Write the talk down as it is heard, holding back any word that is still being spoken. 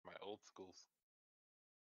schools.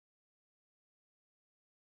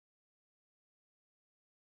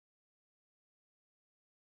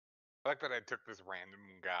 I like that I took this random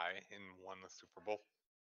guy and won the Super Bowl.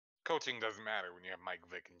 Coaching doesn't matter when you have Mike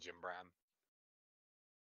Vick and Jim Brown.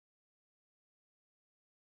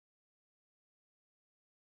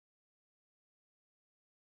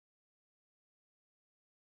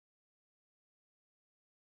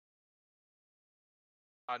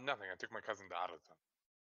 Nothing. I took my cousin to AutoZone.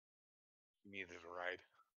 He needed a ride.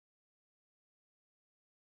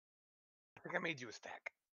 I think I made you a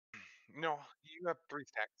stack. No, you have 3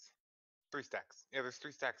 stacks. 3 stacks. Yeah, there's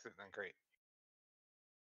 3 stacks sitting on crate.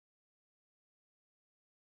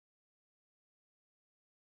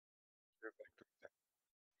 There's like 3 stacks.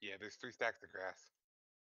 Yeah, there's 3 stacks of grass.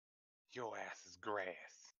 Your ass is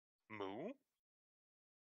grass. Moo?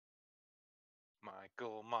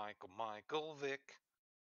 Michael Vick.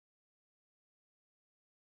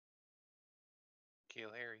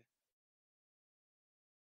 Kill Harry.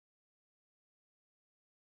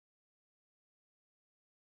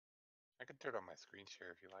 I can turn on my screen share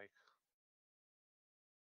if you like.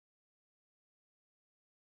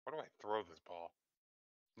 Where do I throw this ball?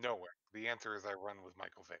 Nowhere. The answer is I run with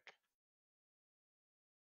Michael Vick.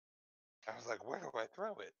 I was like, where do I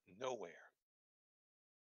throw it? Nowhere.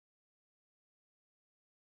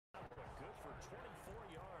 Good for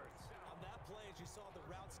 24 yards. On that play, as you saw the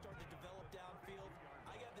route start to develop downfield,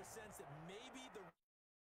 I got the sense that maybe the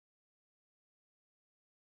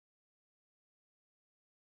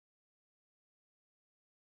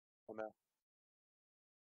Oh no.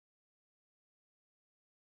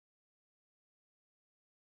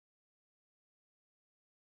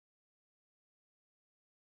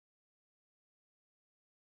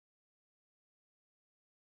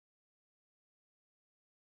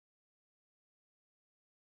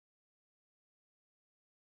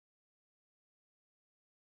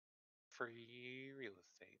 Free real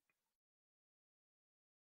estate.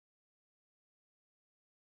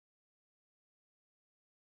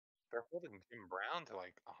 They're holding Jim Brown to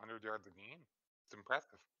like 100 yards a game. It's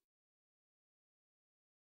impressive.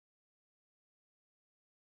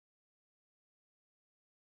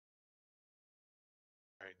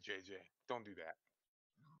 All right, JJ, don't do that.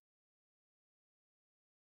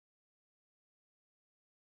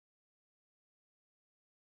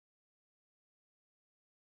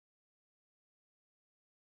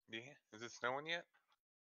 Yeah, is it snowing yet?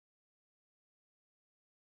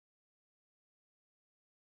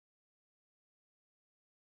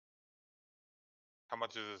 How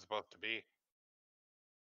much is it supposed to be?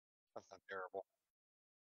 That's not terrible.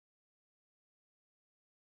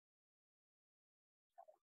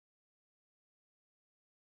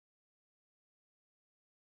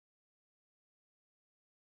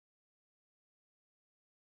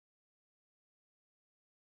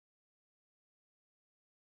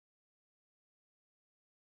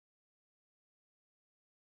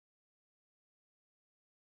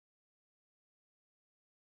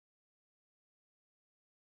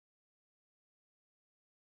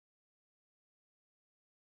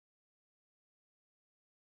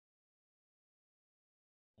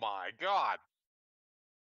 My God.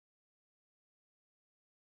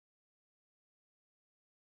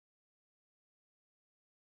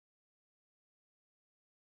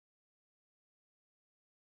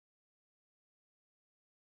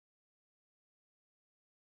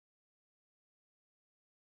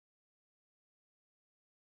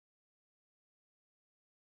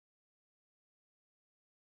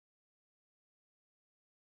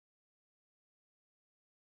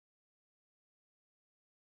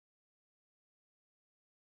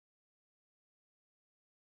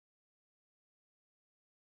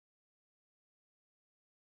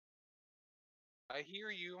 I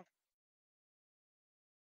hear you.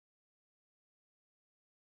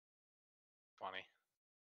 Funny.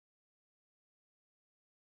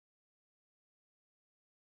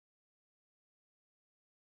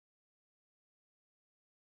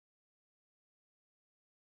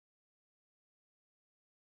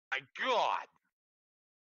 My God.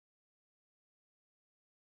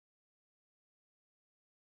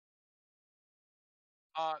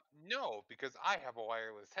 No, because I have a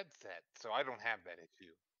wireless headset, so I don't have that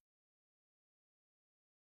issue.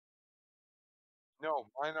 No,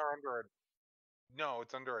 mine are under a no,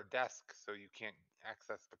 it's under a desk, so you can't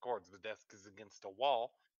access the cords. The desk is against a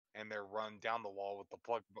wall, and they're run down the wall with the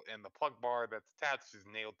and the plug bar that's attached is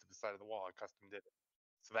nailed to the side of the wall. I custom did it.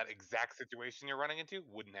 So that exact situation you're running into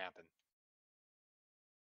wouldn't happen.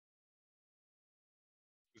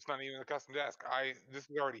 It's not even a custom desk. This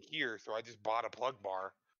is already here, so I just bought a plug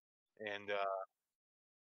bar and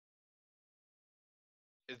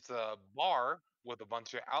It's a bar with a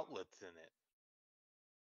bunch of outlets in it.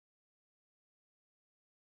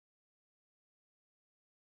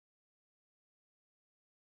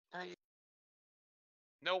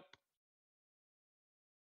 Nope.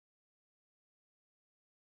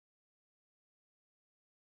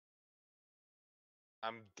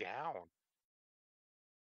 I'm down.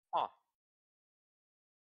 Huh.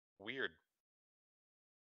 Weird.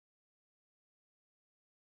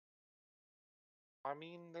 I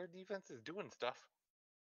mean, their defense is doing stuff.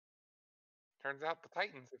 Turns out the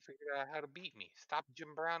Titans have figured out how to beat me. Stop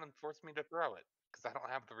Jim Brown and force me to throw it because I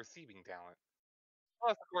don't have the receiving talent.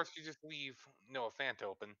 Plus, of course, you just leave Noah Fant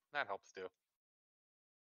open. That helps too.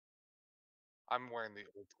 I'm wearing the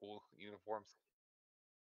old school uniforms.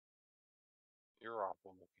 You're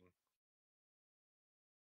awful looking.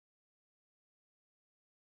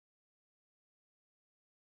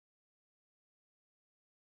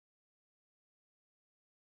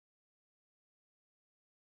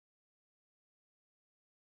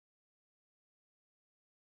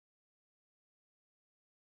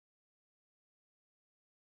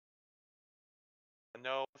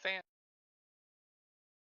 No Fant.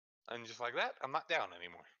 And just like that, I'm not down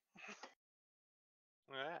anymore.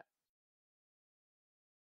 Look at that.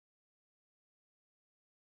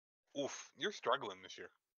 Oof, you're struggling this year.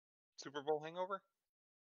 Super Bowl hangover?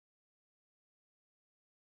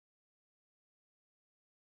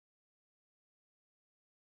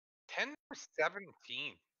 10 for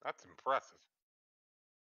 17. That's impressive.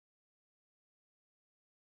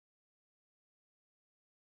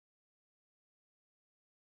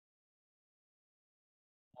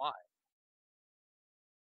 Why?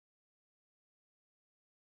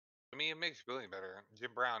 I mean, it makes you feeling better.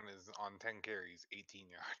 Jim Brown is on 10 carries, 18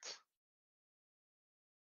 yards.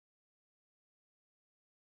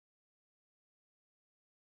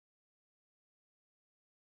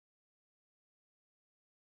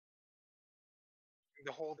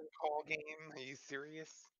 The holding call game? Are you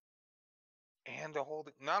serious? And a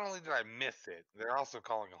holding. Not only did I miss it, they're also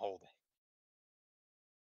calling a holding.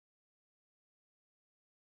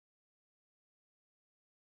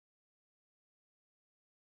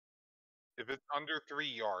 If it's under 3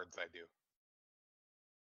 yards, I do.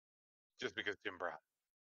 Just because Jim Brown.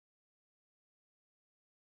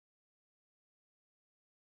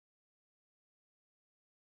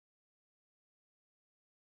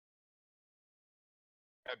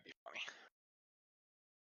 That'd be funny.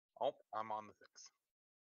 Oh, I'm on the 6.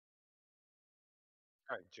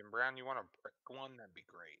 All right, Jim Brown, you want to brick one? That'd be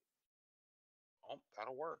great. Oh,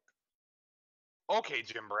 that'll work. Okay,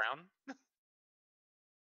 Jim Brown.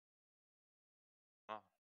 Oh.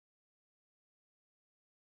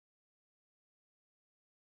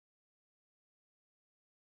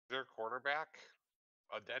 Is their quarterback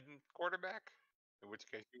a dead quarterback? In which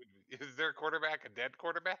case, you would, is their quarterback a dead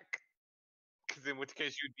quarterback? Because in which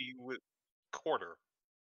case, you'd be with quarter.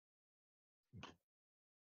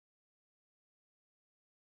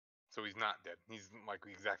 So he's not dead. He's like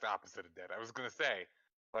the exact opposite of dead. I was gonna say,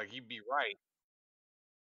 like he'd be right.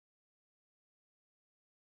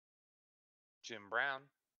 Jim Brown.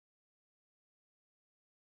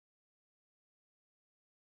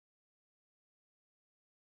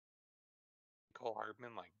 Cole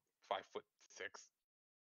Hardman, like 5'6".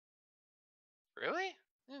 Really?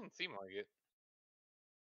 Didn't seem like it.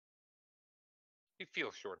 He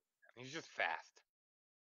feels short. He's just fast.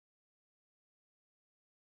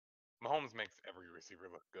 Mahomes makes every receiver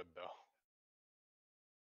look good, though.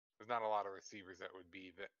 There's not a lot of receivers that would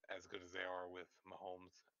be as good as they are with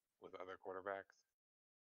Mahomes with other quarterbacks.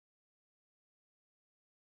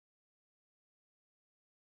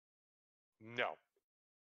 No.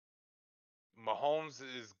 Mahomes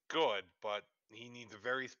is good, but he needs a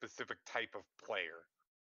very specific type of player.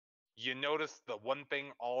 You notice the one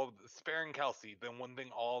thing all of sparing Kelsey, then one thing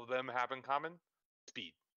all of them have in common?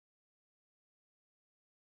 Speed.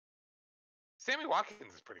 Sammy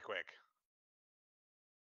Watkins is pretty quick.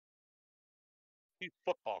 He's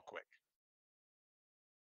football quick.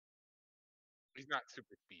 He's not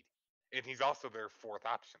super speedy. And he's also their fourth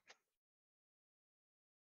option.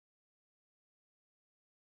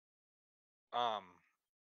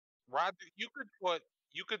 Roger, you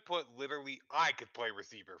could put literally I could play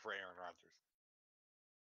receiver for Aaron Rodgers.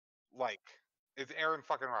 Like, it's Aaron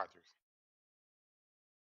fucking Rodgers.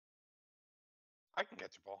 I can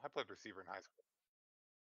catch a ball. I played receiver in high school.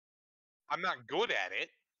 I'm not good at it.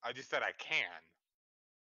 I just said I can.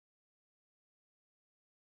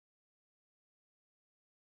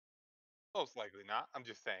 Most likely not. I'm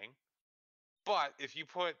just saying. But if you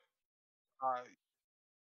put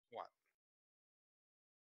what?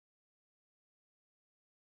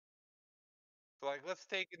 So like, let's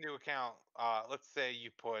take into account. Let's say you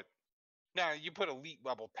put elite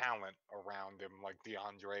level talent around him, like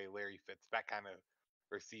DeAndre, Larry Fitz, that kind of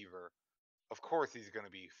receiver. Of course, he's going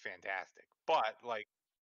to be fantastic. But like,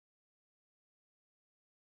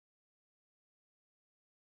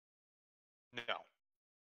 no.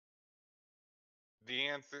 The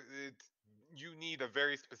answer it's you need a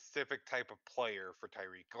very specific type of player for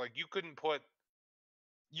Tyreek. Like you could put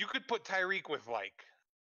Tyreek with like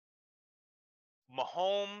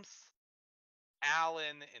Mahomes,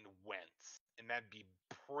 Allen, and Wentz, and that'd be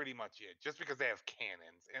pretty much it. Just because they have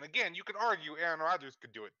cannons. And again, you could argue Aaron Rodgers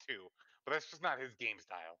could do it too, but that's just not his game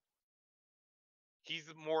style.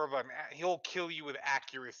 He's more of he'll kill you with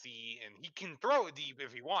accuracy, and he can throw it deep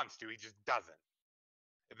if he wants to. He just doesn't.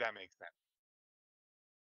 If that makes sense.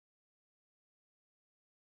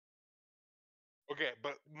 Okay,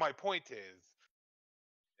 but my point is,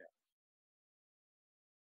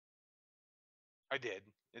 I did.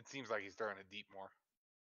 It seems like he's throwing it deep more.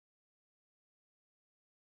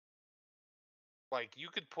 Like you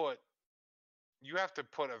have to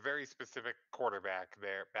put a very specific quarterback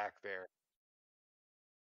back there.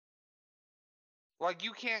 Like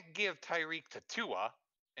you can't give Tyreek to Tua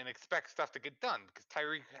and expect stuff to get done because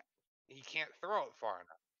Tyreek he can't throw it far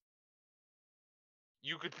enough.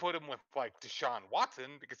 You could put him with like Deshaun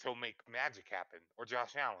Watson because he'll make magic happen, or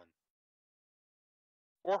Josh Allen,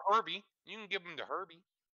 or Herbie. You can give him to Herbie.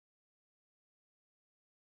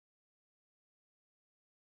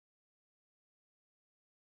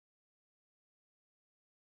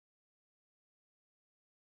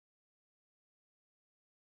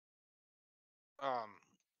 Um,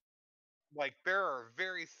 like there are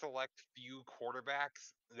very select few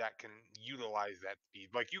quarterbacks that can utilize that speed.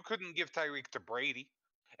 Like you couldn't give Tyreek to Brady.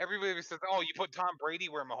 Everybody says, "Oh, you put Tom Brady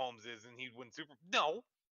where Mahomes is, and he'd win Super." No,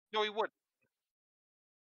 no, he wouldn't.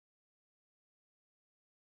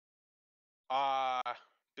 Uh,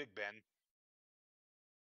 Big Ben,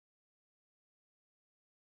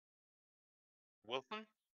 Wilson,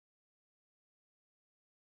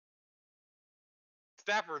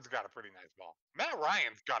 Stafford's got a pretty nice ball. Matt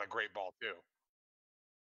Ryan's got a great ball too.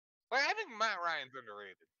 Like I think Matt Ryan's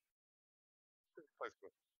underrated.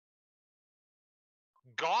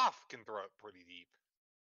 Goff can throw it pretty deep.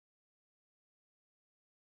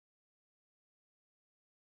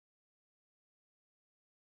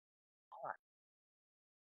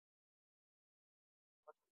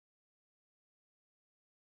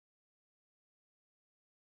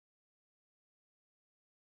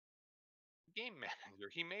 Game manager.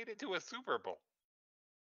 He made it to a Super Bowl.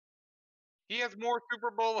 He has more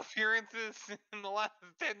Super Bowl appearances in the last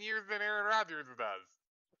 10 years than Aaron Rodgers does.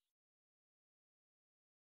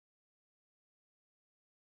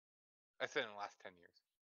 I said in the last 10 years.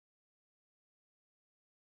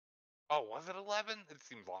 Oh, was it 11? It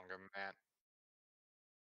seems longer than that.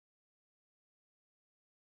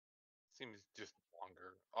 Seems just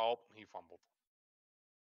longer. Oh, he fumbled.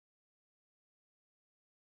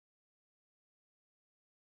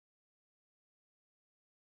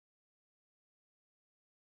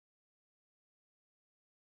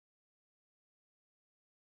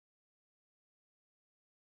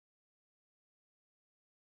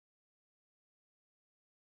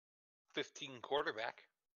 '15 quarterback.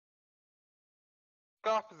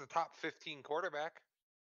 Goff is a top 15 quarterback.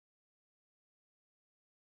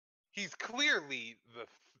 He's clearly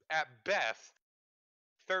at best,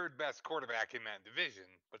 third best quarterback in that division,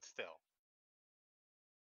 but still.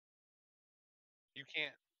 You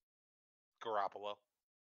can't. Garoppolo.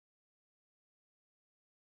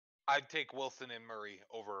 I'd take Wilson and Murray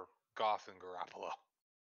over Goff and Garoppolo.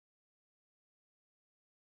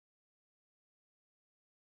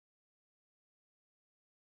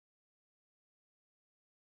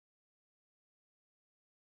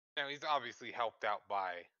 Now he's obviously helped out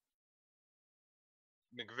by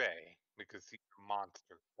McVay because he's a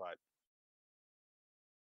monster, but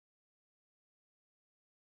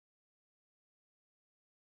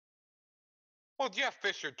well, Jeff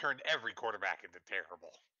Fisher turned every quarterback into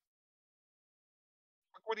terrible.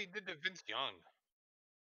 Look what he did to Vince Young.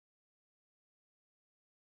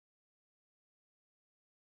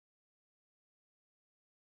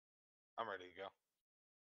 I'm ready to go.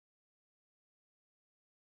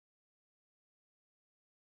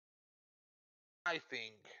 I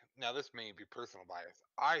think now this may be personal bias.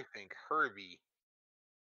 I think Herbie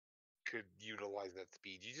could utilize that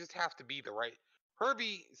speed. You just have to be the right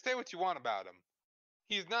Herbie. Say what you want about him.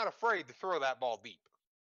 He's not afraid to throw that ball deep.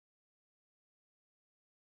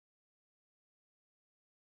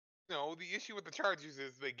 No, the issue with the Chargers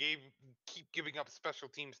is they keep giving up special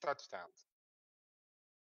teams touchdowns.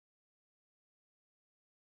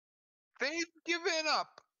 They've given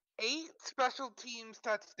up 8 special teams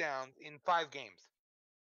touchdowns in 5 games.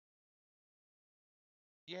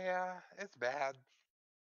 Yeah, it's bad.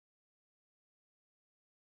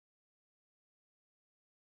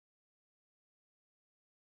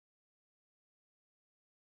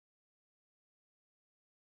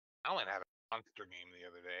 I went have a monster game the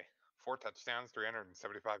other day. 4 touchdowns,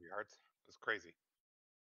 375 yards. It was crazy.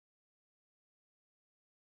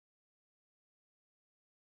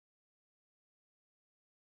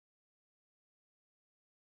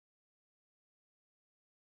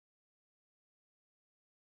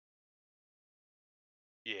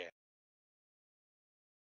 Yeah.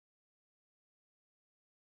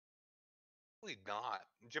 Really not.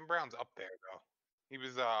 Jim Brown's up there though. He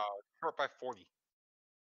was short by 40.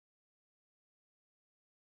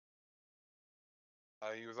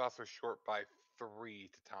 He was also short by 3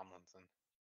 to Tomlinson.